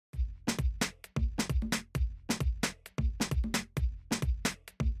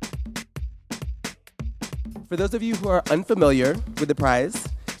For those of you who are unfamiliar with the prize,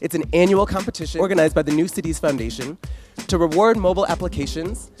 it's an annual competition organized by the New Cities Foundation to reward mobile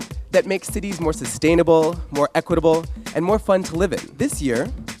applications that make cities more sustainable, more equitable, and more fun to live in. This year,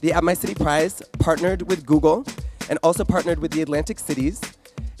 the AppMyCity Prize partnered with Google and also partnered with the Atlantic Cities.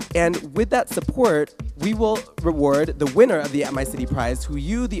 And with that support, we will reward the winner of the AppMyCity Prize, who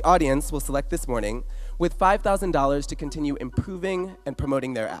you, the audience, will select this morning, with $5,000 to continue improving and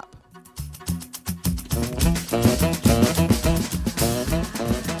promoting their app.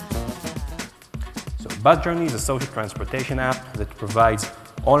 So BuzzJourney is a social transportation app that provides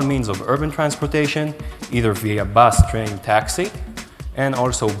all means of urban transportation, either via bus, train, taxi, and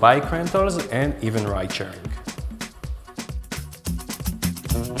also bike rentals and even ride sharing.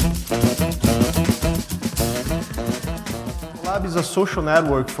 Colab is a social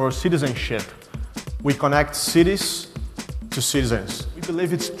network for citizenship. We connect cities to citizens. We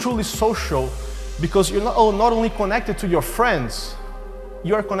believe it's truly social because you're not only connected to your friends,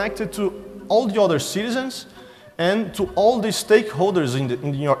 you are connected to all the other citizens and to all the stakeholders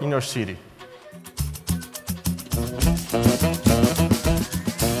in your city.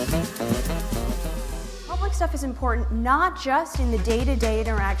 Public stuff is important not just in the day-to-day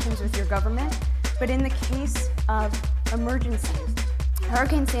interactions with your government, but in the case of emergencies.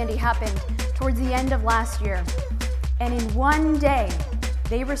 Hurricane Sandy happened towards the end of last year, and in one day,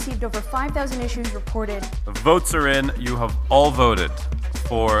 they received over 5,000 issues reported. The votes are in. You have all voted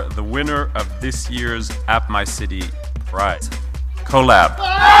for the winner of this year's AppMyCity Prize, Colab.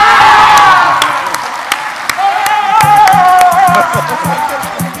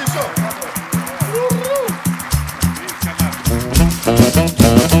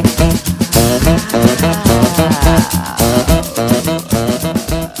 Thank you.